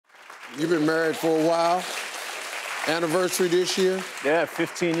You've been married for a while. Anniversary this year? Yeah,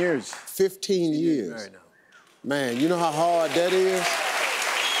 15 years. 15 years. Married now. Man, you know how hard that is?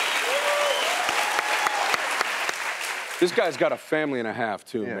 This guy's got a family and a half,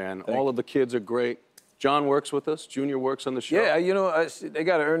 too, man. All of the kids are great. John works with us. Junior works on the show. Yeah, you know, they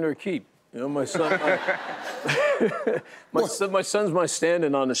got to earn their keep. You know, my son, my son's my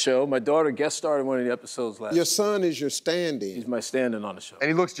stand-in on the show. My daughter guest starred in one of the episodes last. Your son is your stand-in. He's my stand-in on the show. And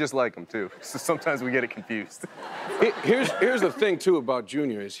he looks just like him, too. So sometimes we get it confused. Here's the thing, too, about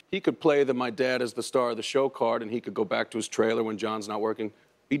Junior is he could play the my dad is the star of the show card, and he could go back to his trailer when John's not working.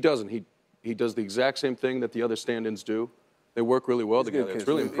 He doesn't. He does the exact same thing that the other stand-ins do. They work really well together. It's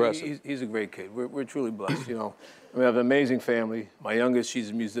really impressive. He's a great kid. We're truly blessed, you know. We have an amazing family. My youngest,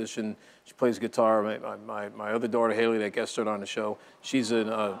 she's a musician. She plays guitar. My other daughter, Haley, that guest starred on the show, she's in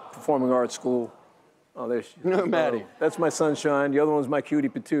performing arts school. Oh, there she is. No, Maddie. That's my sunshine. The other one's my cutie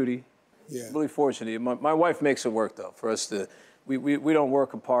patootie. Yeah. Really fortunate. My wife makes it work, though, for us to, we don't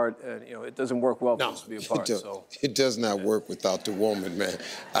work apart, and, you know, it doesn't work well for us to be apart. It does not work without the woman, man.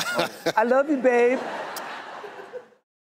 I love you, babe.